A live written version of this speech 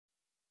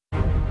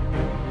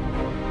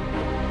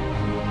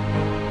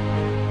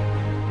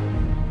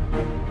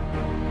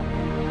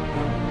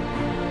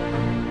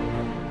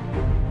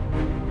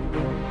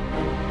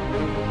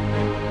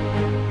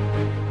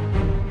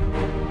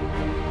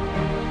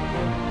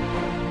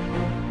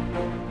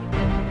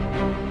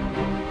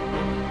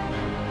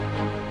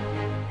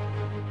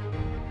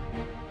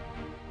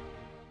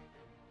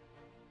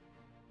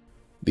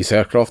This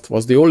aircraft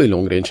was the only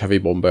long-range heavy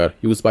bomber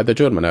used by the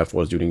German Air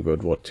Force during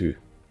World War II.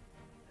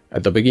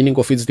 At the beginning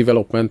of its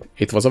development,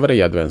 it was a very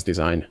advanced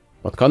design,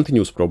 but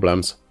continuous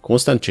problems,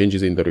 constant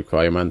changes in the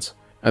requirements,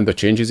 and the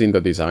changes in the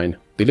design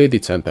delayed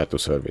its enter to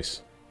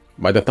service.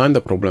 By the time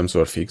the problems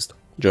were fixed,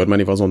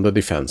 Germany was on the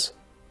defense,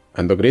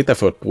 and the great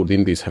effort put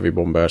in these heavy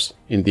bombers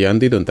in the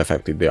end didn't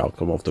affect the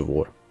outcome of the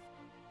war.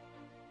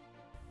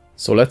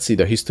 So let's see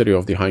the history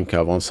of the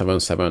Heinkel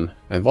 177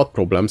 and what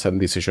problems and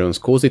decisions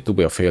caused it to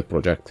be a failed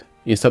project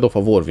instead of a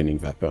war-winning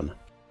weapon.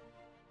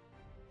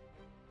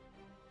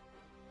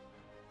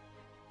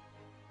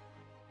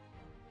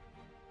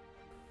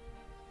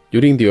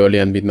 During the early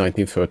and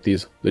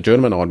mid-1930s, the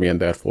German Army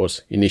and Air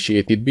Force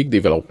initiated big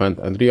development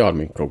and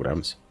rearming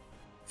programs.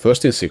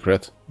 First in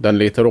secret, then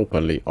later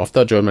openly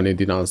after Germany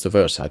denounced the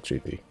Versailles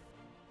Treaty.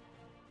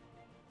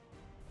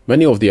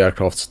 Many of the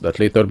aircrafts that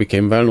later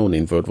became well known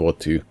in World War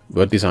II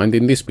were designed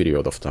in this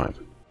period of time.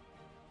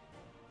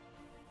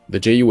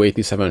 The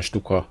Ju-87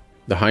 Stuka,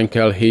 the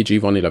Heinkel HE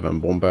 111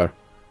 bomber,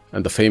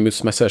 and the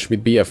famous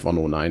Messerschmitt Bf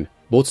 109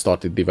 both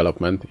started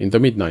development in the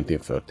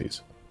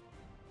mid-1930s.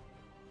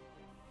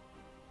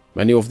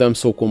 Many of them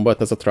saw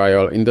combat as a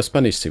trial in the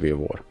Spanish Civil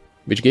War,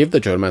 which gave the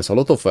Germans a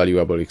lot of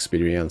valuable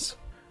experience,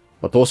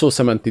 but also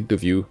cemented the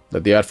view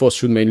that the Air Force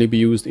should mainly be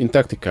used in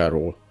tactical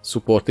role,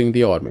 supporting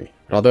the army,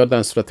 rather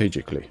than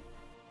strategically.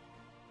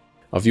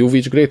 A view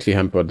which greatly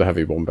hampered the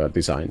heavy bomber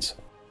designs.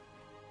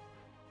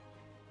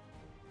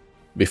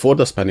 Before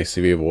the Spanish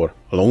Civil War,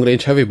 a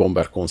long-range heavy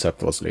bomber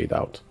concept was laid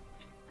out.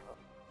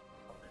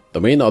 The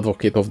main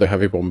advocate of the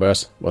heavy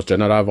bombers was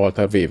General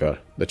Walter Wever,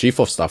 the Chief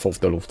of Staff of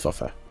the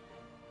Luftwaffe.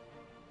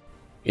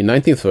 In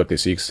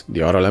 1936, the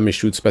RLM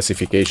issued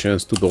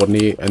specifications to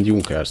Dornier and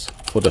Junkers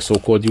for the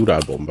so-called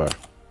Ural bomber,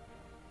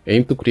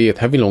 aimed to create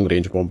heavy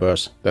long-range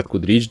bombers that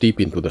could reach deep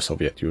into the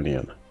Soviet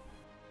Union.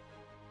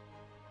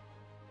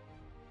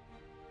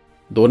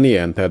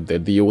 Dornier entered the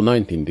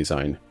Do-19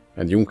 design,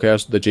 and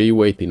Junkers the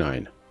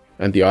Ju-89,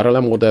 and the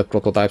RLM ordered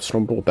prototypes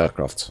from both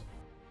aircrafts.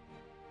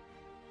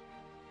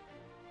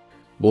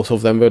 Both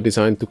of them were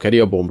designed to carry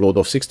a bomb load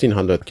of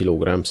 1600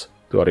 kilograms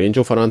to a range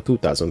of around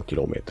 2000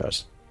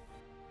 kilometers.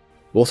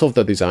 Both of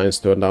the designs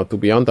turned out to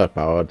be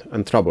underpowered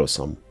and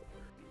troublesome,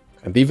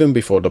 and even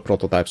before the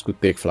prototypes could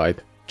take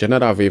flight,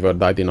 General Wever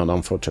died in an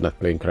unfortunate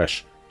plane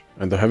crash,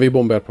 and the heavy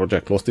bomber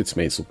project lost its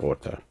main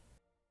supporter.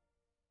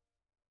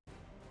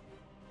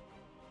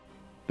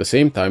 At the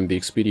same time, the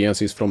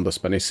experiences from the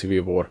Spanish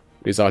Civil War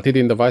resulted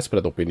in the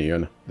widespread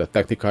opinion that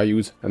tactical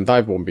use and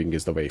dive bombing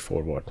is the way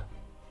forward.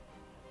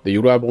 The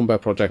Ural bomber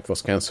project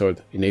was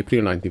cancelled in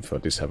April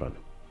 1937.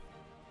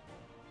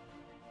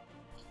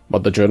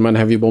 But the German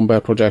heavy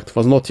bomber project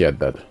was not yet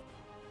dead.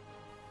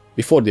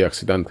 Before the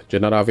accident,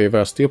 General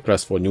Wever still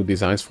pressed for new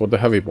designs for the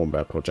heavy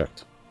bomber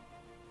project.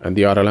 And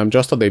the RLM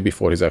just a day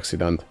before his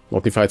accident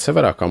notified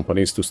several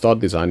companies to start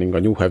designing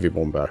a new heavy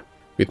bomber,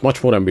 with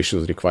much more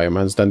ambitious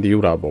requirements than the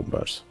Ural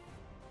bombers.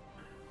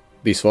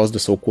 This was the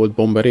so-called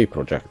Bomber A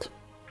project,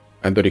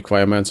 and the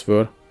requirements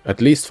were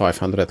at least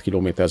 500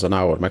 km an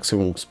hour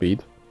maximum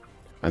speed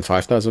and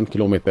 5000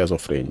 km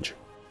of range.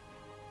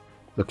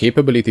 The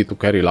capability to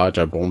carry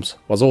larger bombs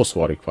was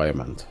also a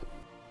requirement.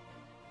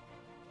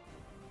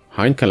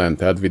 Heinkel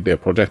entered with their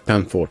Project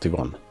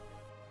 1041.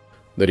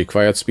 The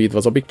required speed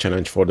was a big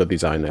challenge for the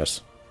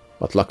designers,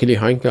 but luckily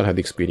Heinkel had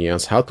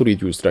experienced how to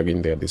reduce drag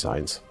in their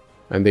designs,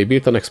 and they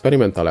built an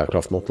experimental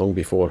aircraft not long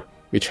before,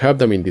 which helped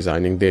them in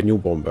designing their new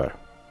bomber.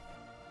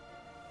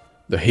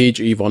 The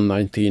HE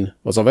 119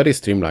 was a very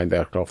streamlined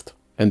aircraft,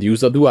 and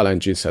used a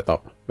dual-engine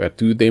setup, where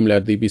two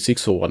Daimler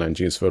DB601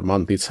 engines were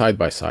mounted side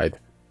by side,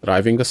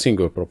 driving a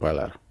single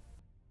propeller.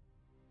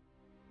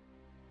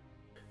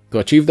 To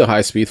achieve the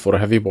high speed for a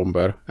heavy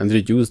bomber and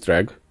reduce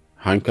drag,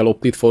 Heinkel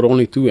opted for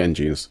only 2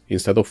 engines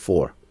instead of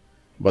 4,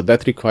 but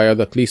that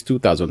required at least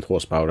 2000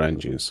 horsepower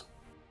engines.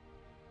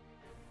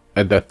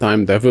 At that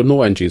time there were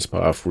no engines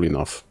powerful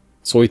enough,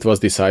 so it was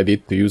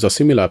decided to use a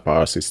similar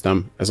power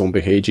system as on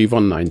the HE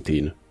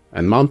 119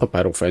 and mount a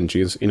pair of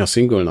engines in a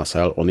single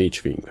nacelle on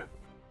each wing.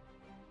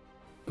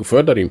 To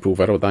further improve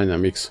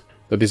aerodynamics,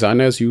 the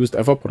designers used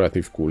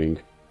evaporative cooling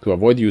to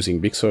avoid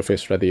using big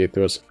surface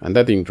radiators and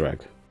adding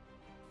drag.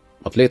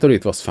 But later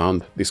it was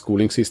found this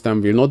cooling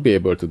system will not be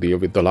able to deal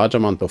with the large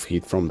amount of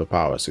heat from the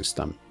power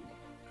system,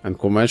 and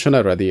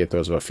conventional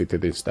radiators were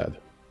fitted instead.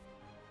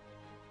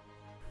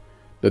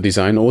 The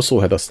design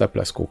also had a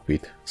stepless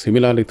cockpit,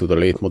 similarly to the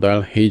late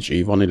model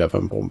HE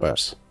 111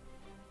 bombers,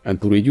 and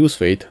to reduce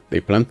weight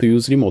they planned to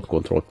use remote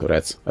control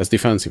turrets as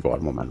defensive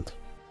armament.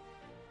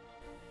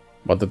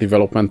 But the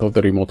development of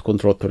the remote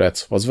control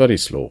turrets was very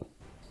slow,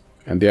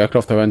 and the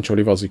aircraft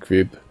eventually was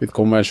equipped with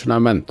conventional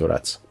manned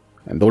turrets,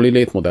 and only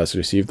late models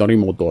received a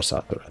remote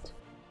dorsal turret.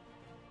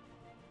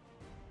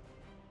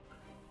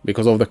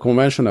 Because of the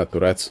conventional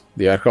turrets,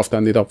 the aircraft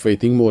ended up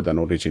weighing more than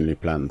originally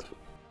planned.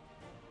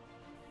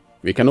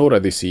 We can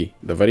already see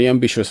the very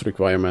ambitious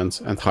requirements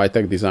and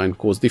high-tech design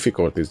caused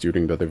difficulties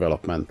during the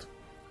development,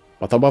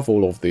 but above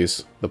all of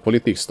this, the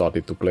politics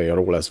started to play a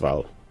role as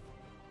well.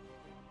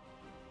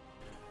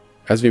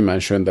 As we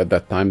mentioned at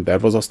that time, there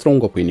was a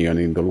strong opinion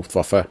in the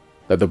Luftwaffe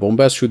that the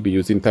bombers should be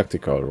used in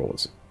tactical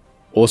roles.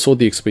 Also,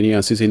 the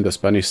experiences in the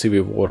Spanish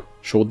Civil War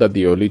showed that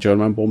the early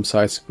German bomb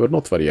sights were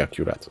not very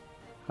accurate,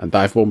 and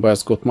dive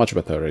bombers got much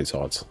better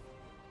results.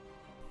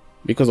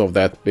 Because of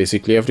that,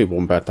 basically every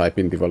bomber type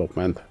in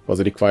development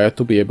was required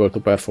to be able to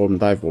perform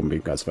dive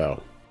bombing as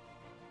well.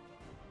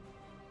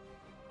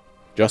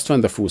 Just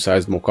when the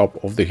full-sized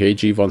mock-up of the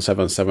HE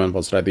 177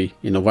 was ready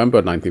in November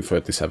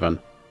 1937,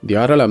 the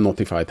RLM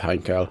notified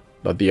Heinkel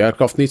that the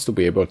aircraft needs to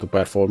be able to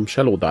perform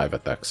shallow dive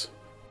attacks.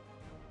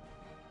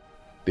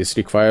 This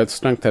required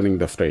strengthening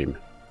the frame,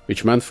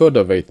 which meant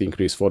further weight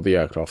increase for the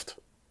aircraft.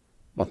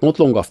 But not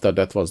long after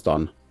that was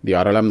done, the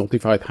RLM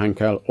notified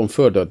Heinkel on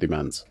further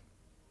demands.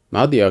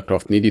 Now the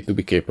aircraft needed to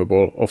be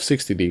capable of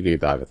 60-degree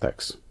dive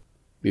attacks.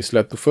 This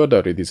led to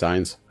further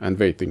redesigns and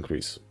weight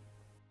increase.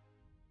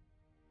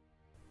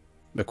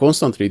 The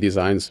constant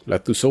redesigns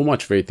led to so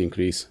much weight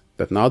increase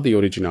that now the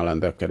original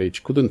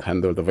undercarriage couldn't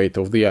handle the weight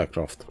of the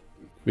aircraft,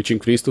 which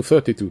increased to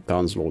 32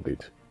 tons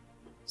loaded.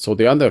 So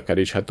the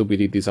undercarriage had to be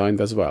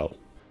redesigned as well.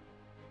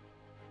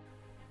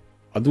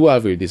 A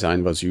dual-wheel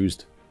design was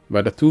used,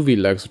 where the two wheel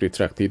legs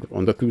retracted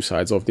on the two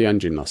sides of the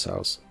engine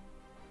nacelles.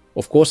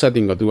 Of course,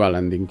 adding a dual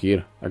landing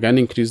gear again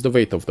increased the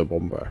weight of the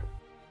bomber.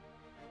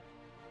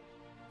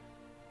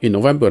 In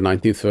November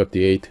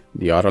 1938,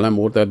 the RLM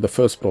ordered the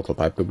first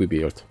prototype to be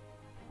built,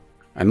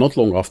 and not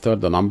long after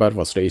the number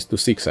was raised to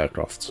 6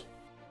 aircrafts.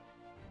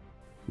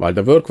 While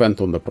the work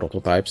went on the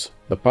prototypes,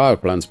 the power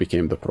plants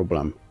became the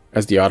problem,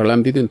 as the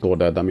RLM didn't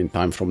order them in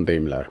time from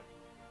Daimler,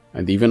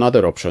 and even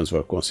other options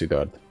were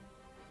considered.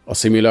 A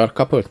similar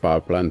coupled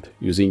power plant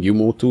using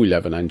UMO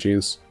 211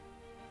 engines,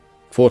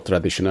 4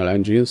 traditional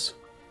engines,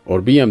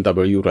 or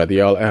BMW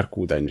radial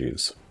air-cooled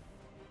engines.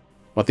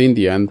 But in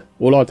the end,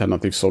 all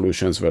alternative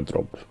solutions were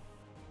dropped.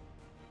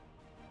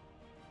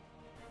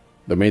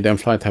 The maiden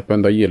flight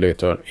happened a year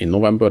later in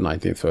November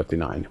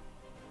 1939,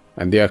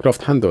 and the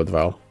aircraft handled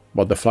well,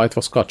 but the flight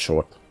was cut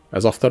short,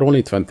 as after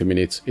only 20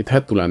 minutes it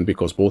had to land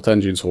because both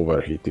engines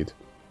overheated.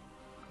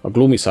 A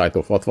gloomy sight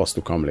of what was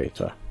to come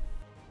later.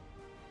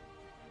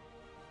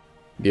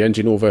 The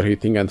engine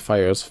overheating and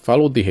fires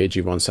followed the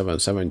HE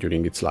 177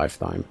 during its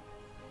lifetime,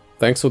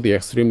 thanks to the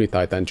extremely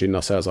tight engine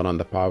nacelles around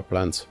the power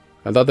plants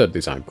and other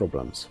design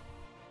problems.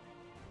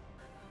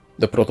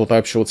 The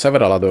prototype showed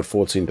several other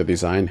faults in the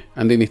design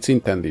and in its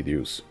intended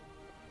use.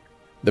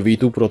 The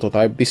V2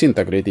 prototype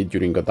disintegrated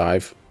during a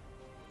dive,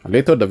 and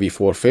later the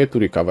V4 failed to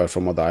recover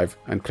from a dive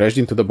and crashed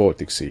into the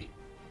Baltic Sea.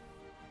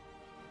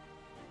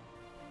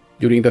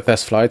 During the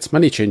test flights,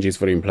 many changes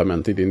were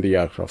implemented in the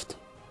aircraft.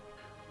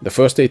 The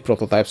first 8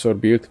 prototypes were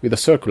built with a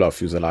circular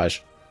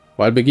fuselage,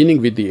 while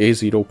beginning with the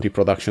A0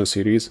 pre-production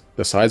series,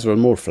 the sides were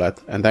more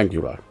flat and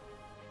angular.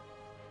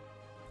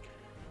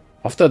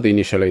 After the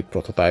initial 8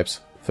 prototypes,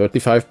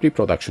 35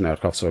 pre-production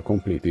aircrafts were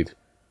completed,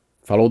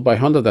 followed by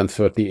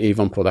 130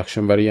 A1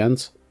 production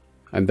variants,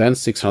 and then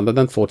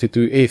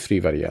 642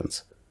 A3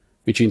 variants,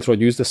 which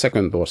introduced the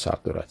second dorsal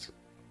turret.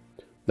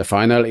 The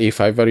final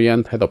A5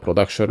 variant had a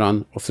production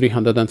run of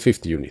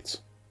 350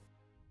 units.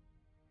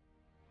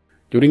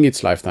 During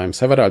its lifetime,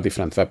 several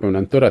different weapon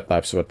and turret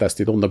types were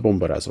tested on the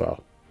bomber as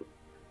well.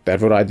 There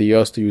were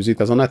ideas to use it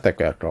as an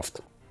attack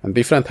aircraft, and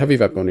different heavy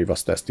weaponry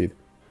was tested,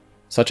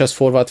 such as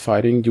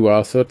forward-firing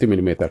dual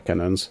 30mm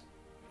cannons,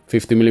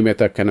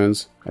 50mm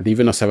cannons, and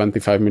even a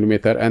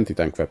 75mm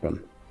anti-tank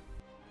weapon.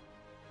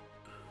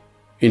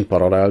 In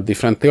parallel,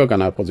 different tail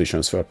gunner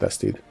positions were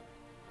tested,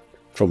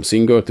 from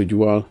single to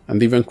dual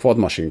and even quad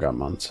machine gun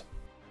mounts.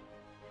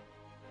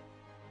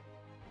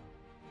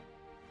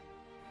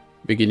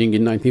 Beginning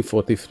in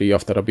 1943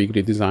 after a big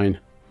redesign,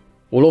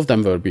 all of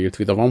them were built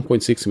with a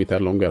 1.6 meter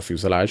longer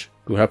fuselage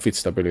to help with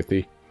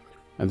stability,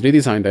 and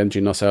redesigned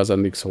engine nacelles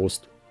and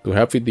exhaust to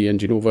help with the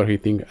engine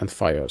overheating and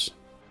fires.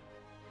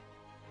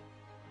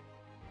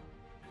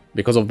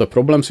 Because of the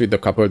problems with the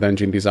coupled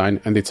engine design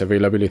and its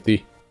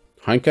availability,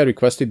 Heinkel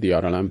requested the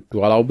RLM to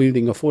allow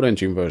building a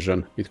 4-engine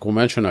version with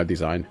conventional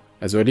design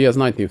as early as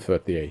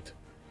 1938,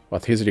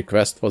 but his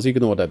request was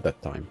ignored at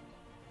that time.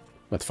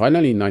 But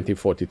finally in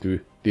 1942,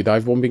 the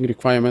dive bombing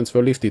requirements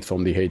were lifted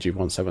from the HE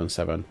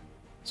 177,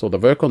 so the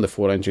work on the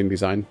 4-engine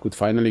design could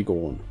finally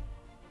go on.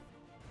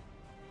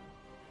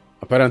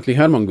 Apparently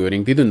Hermann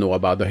Göring didn't know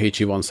about the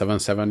HE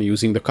 177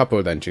 using the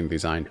coupled engine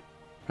design,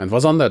 and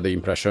was under the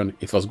impression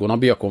it was gonna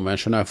be a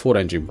conventional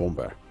 4-engine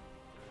bomber.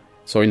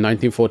 So in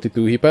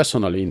 1942 he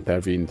personally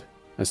intervened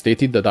and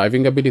stated the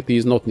diving ability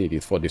is not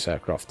needed for this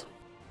aircraft.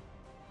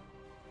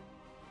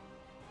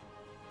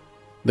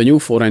 The new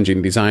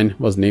 4-engine design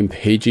was named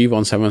HE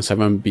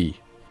 177B.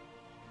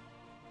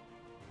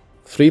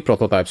 3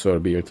 prototypes were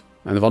built,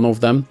 and one of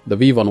them, the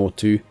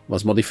V102,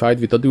 was modified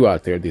with a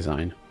dual-tail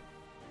design.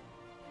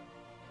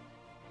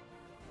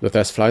 The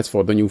test flights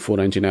for the new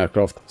 4-engine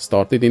aircraft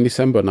started in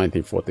December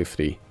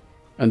 1943,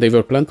 and they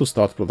were planned to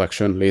start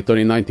production later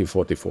in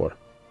 1944.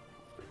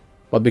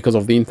 But because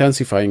of the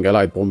intensifying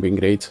Allied bombing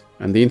rates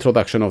and the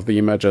introduction of the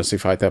emergency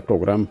fighter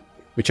program,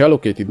 which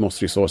allocated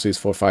most resources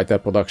for fighter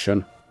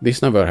production,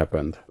 this never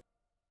happened.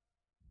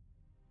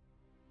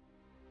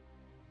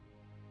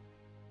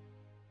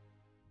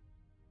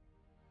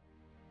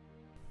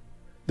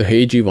 The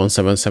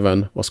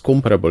HE-177 was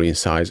comparable in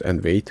size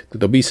and weight to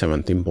the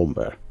B-17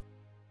 bomber,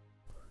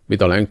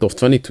 with a length of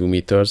 22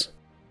 meters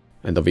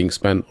and a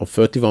wingspan of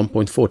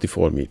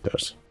 31.44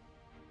 meters.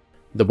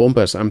 The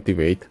bomber's empty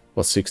weight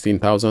was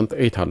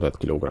 16,800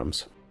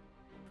 kilograms,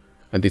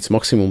 and its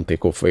maximum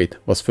takeoff weight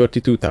was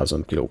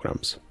 32,000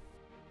 kilograms.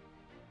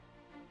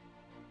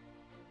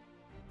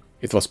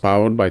 It was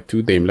powered by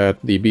two Daimler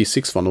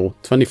DB610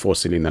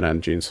 24-cylinder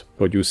engines,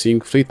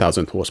 producing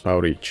 3,000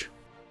 horsepower each.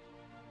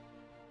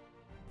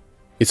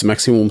 Its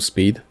maximum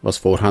speed was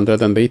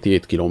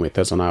 488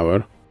 km an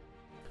hour,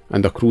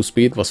 and the cruise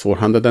speed was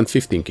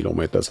 415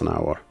 km an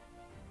hour.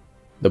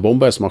 The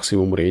bomber's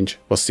maximum range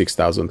was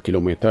 6,000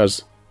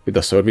 km, with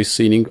a service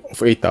ceiling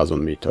of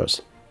 8,000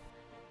 meters.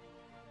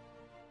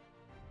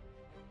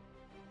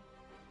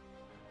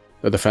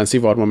 The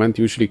defensive armament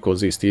usually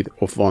consisted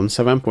of one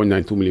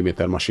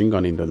 7.92mm machine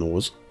gun in the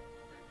nose,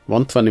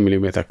 one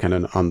 20mm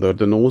cannon under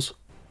the nose,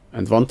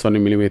 and one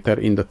 20mm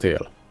in the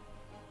tail.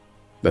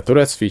 The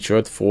turrets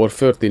featured four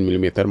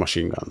 13mm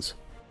machine guns.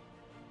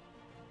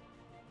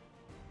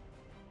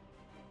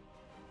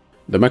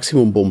 The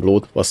maximum bomb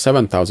load was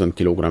 7,000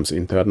 kg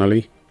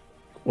internally,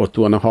 or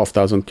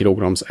 2,500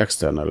 kg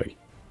externally,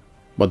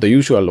 but the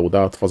usual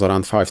loadout was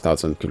around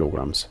 5,000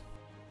 kg.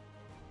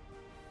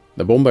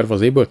 The bomber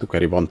was able to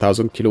carry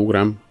 1,000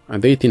 kg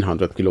and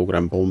 1,800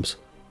 kg bombs,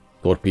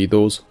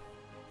 torpedoes,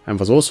 and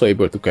was also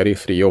able to carry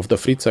 3 of the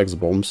Fritz X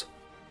bombs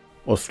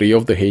or 3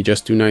 of the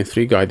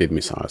HS-293 guided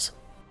missiles.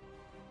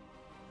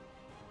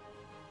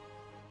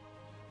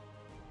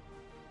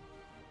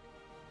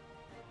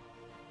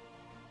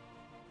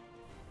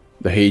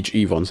 The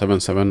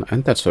HE-177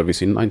 entered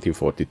service in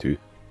 1942,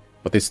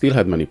 but it still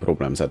had many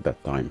problems at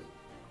that time.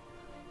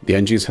 The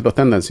engines had a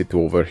tendency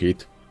to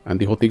overheat, and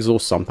the hot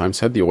exhaust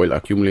sometimes had the oil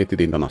accumulated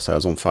in the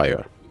nacelles on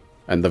fire,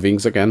 and the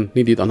wings again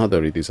needed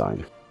another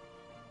redesign.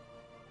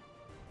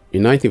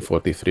 In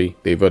 1943,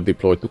 they were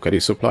deployed to carry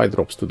supply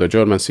drops to the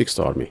German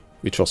 6th Army,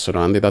 which was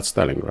surrounded at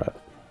Stalingrad.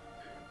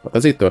 But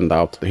as it turned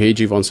out, the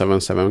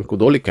HE-177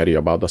 could only carry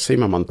about the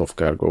same amount of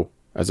cargo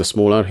as the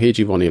smaller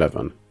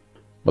HE-111.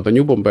 But the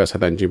new bombers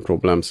had engine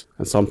problems,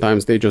 and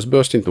sometimes they just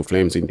burst into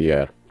flames in the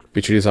air,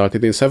 which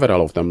resulted in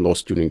several of them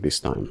lost during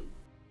this time.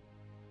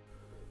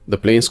 The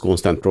plane's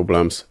constant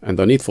problems and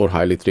the need for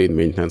highly trained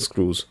maintenance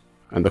crews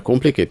and the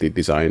complicated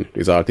design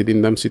resulted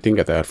in them sitting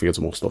at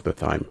airfields most of the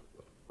time.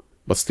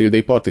 But still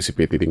they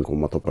participated in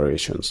combat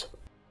operations.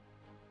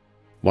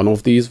 One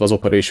of these was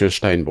Operation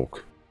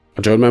Steinbock,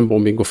 a German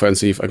bombing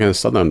offensive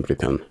against southern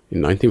Britain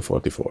in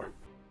 1944.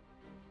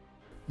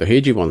 The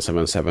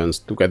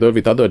HE-177s, together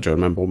with other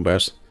German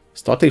bombers,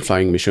 started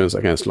flying missions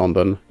against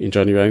London in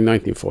January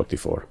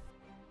 1944.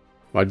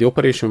 While the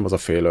operation was a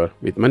failure,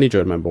 with many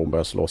German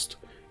bombers lost,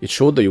 it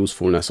showed the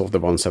usefulness of the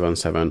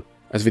 177,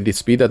 as with its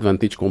speed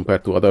advantage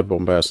compared to other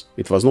bombers,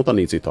 it was not an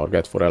easy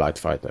target for Allied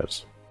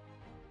fighters.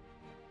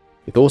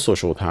 It also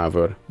showed,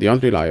 however, the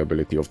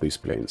unreliability of these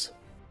planes.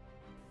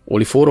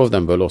 Only 4 of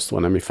them were lost to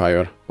enemy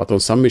fire, but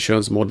on some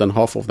missions more than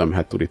half of them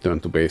had to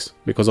return to base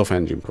because of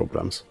engine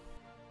problems.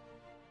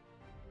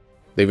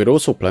 They were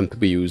also planned to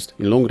be used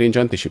in long-range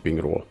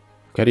anti-shipping role,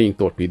 carrying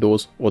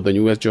torpedoes or the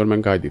newest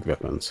German guided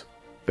weapons,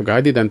 the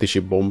guided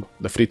anti-ship bomb,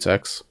 the Fritz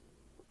X,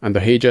 and the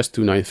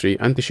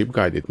HS-293 anti-ship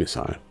guided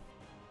missile.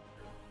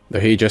 The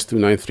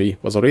HS-293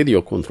 was a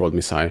radio-controlled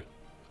missile,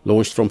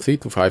 launched from 3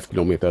 to 5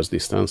 kilometers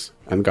distance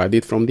and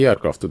guided from the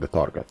aircraft to the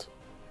target.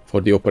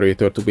 For the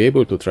operator to be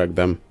able to track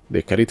them,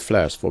 they carried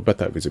flares for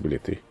better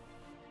visibility.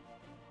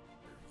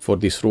 For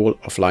this role,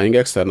 a flying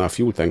external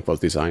fuel tank was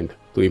designed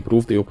to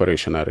improve the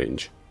operational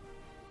range.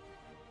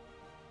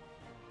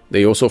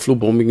 They also flew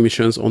bombing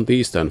missions on the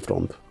Eastern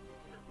Front,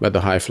 where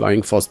the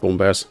high-flying fast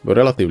bombers were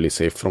relatively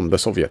safe from the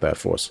Soviet Air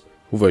Force,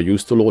 who were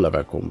used to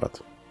low-level combat.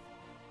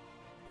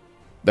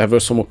 There were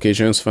some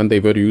occasions when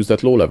they were used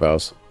at low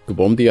levels to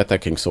bomb the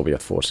attacking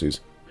Soviet forces,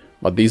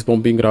 but these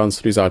bombing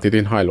runs resulted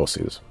in high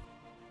losses.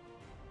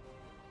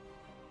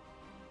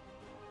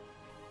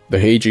 The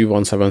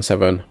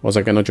HE-177 was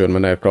again a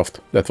German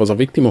aircraft that was a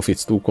victim of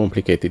its too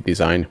complicated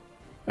design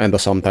and the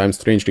sometimes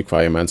strange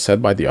requirements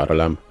set by the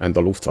RLM and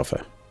the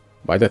Luftwaffe.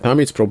 By the time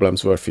its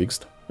problems were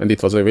fixed and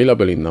it was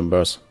available in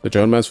numbers, the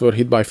Germans were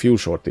hit by fuel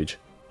shortage,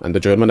 and the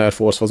German Air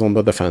Force was on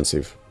the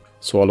defensive,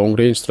 so a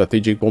long-range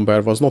strategic bomber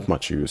was not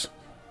much use.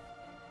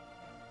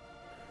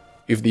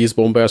 If these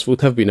bombers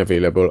would have been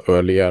available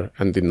earlier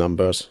and in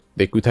numbers,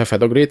 they could have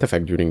had a great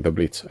effect during the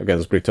Blitz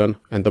against Britain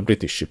and the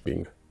British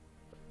shipping.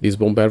 This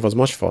bomber was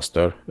much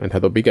faster and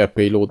had a bigger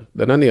payload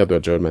than any other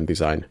German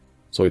design,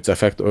 so its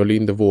effect early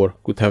in the war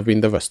could have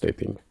been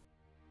devastating.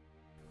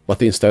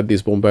 But instead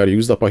this bomber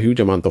used up a huge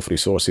amount of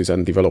resources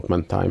and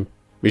development time,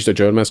 which the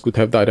Germans could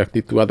have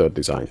directed to other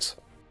designs.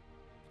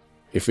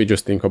 If we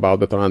just think about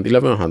that, around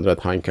 1100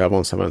 Heinkel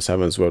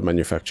 177s were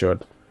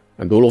manufactured,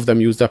 and all of them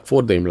used up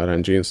 4 Daimler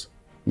engines,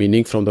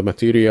 meaning from the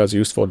materials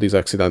used for these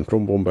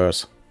accident-prone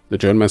bombers, the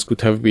Germans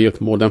could have built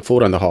more than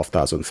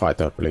 4,500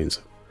 fighter planes.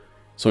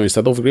 So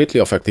instead of greatly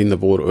affecting the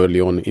war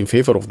early on in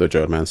favor of the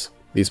Germans,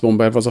 this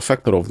bomber was a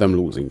factor of them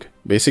losing,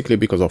 basically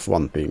because of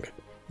one thing: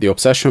 the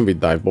obsession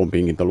with dive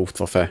bombing in the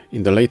Luftwaffe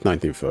in the late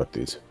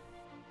 1930s.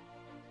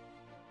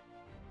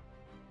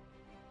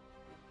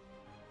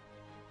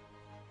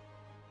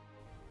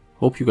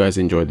 Hope you guys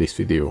enjoyed this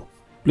video.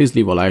 Please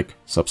leave a like,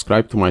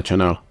 subscribe to my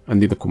channel,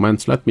 and in the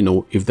comments let me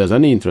know if there's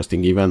any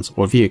interesting events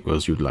or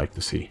vehicles you'd like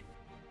to see.